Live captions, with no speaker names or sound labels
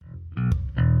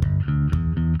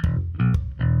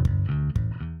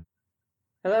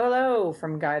Hello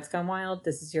from Guides Gone Wild.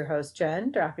 This is your host,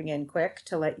 Jen, dropping in quick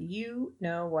to let you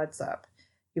know what's up.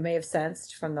 You may have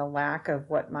sensed from the lack of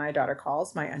what my daughter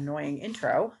calls my annoying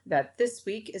intro that this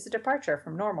week is a departure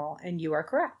from normal, and you are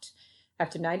correct.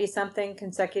 After 90-something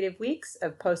consecutive weeks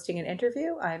of posting an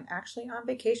interview, I'm actually on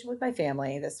vacation with my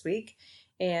family this week.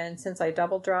 And since I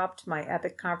double dropped my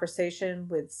epic conversation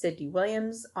with Sydney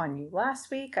Williams on you last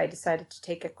week, I decided to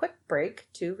take a quick break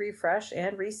to refresh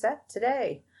and reset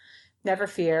today. Never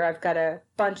fear, I've got a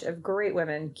bunch of great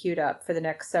women queued up for the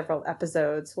next several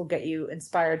episodes. Will get you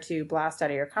inspired to blast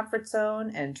out of your comfort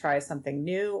zone and try something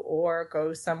new or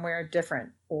go somewhere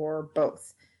different, or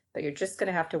both. But you're just going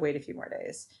to have to wait a few more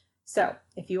days. So,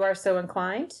 if you are so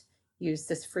inclined, use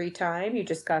this free time you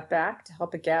just got back to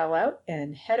help a gal out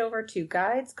and head over to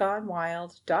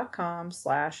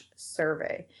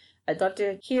guidesgonewild.com/survey. I'd love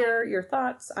to hear your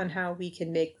thoughts on how we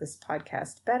can make this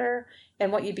podcast better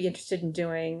and what you'd be interested in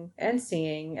doing and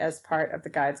seeing as part of the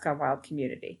Guides Gone Wild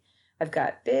community. I've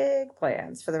got big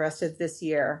plans for the rest of this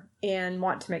year and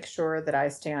want to make sure that I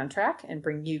stay on track and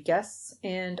bring you guests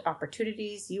and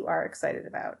opportunities you are excited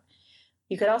about.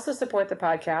 You could also support the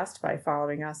podcast by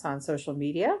following us on social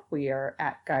media. We are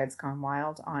at Guides Gone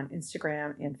Wild on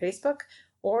Instagram and Facebook.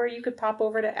 Or you could pop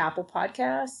over to Apple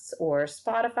Podcasts or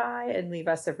Spotify and leave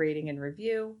us a rating and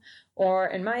review. Or,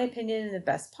 in my opinion, the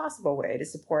best possible way to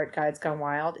support Guides Gone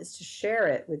Wild is to share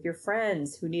it with your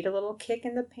friends who need a little kick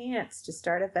in the pants to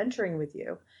start adventuring with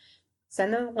you.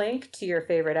 Send them a link to your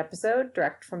favorite episode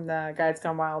direct from the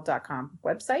guidesgonewild.com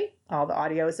website. All the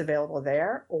audio is available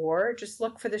there. Or just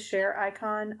look for the share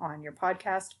icon on your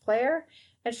podcast player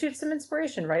and shoot some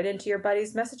inspiration right into your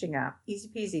buddy's messaging app.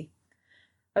 Easy peasy.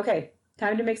 Okay.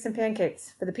 Time to make some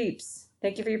pancakes for the peeps.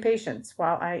 Thank you for your patience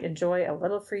while I enjoy a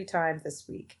little free time this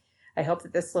week. I hope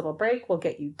that this little break will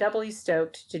get you doubly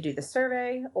stoked to do the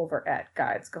survey over at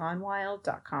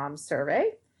guidesgonewild.com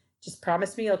survey. Just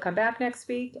promise me you'll come back next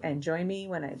week and join me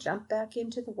when I jump back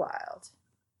into the wild.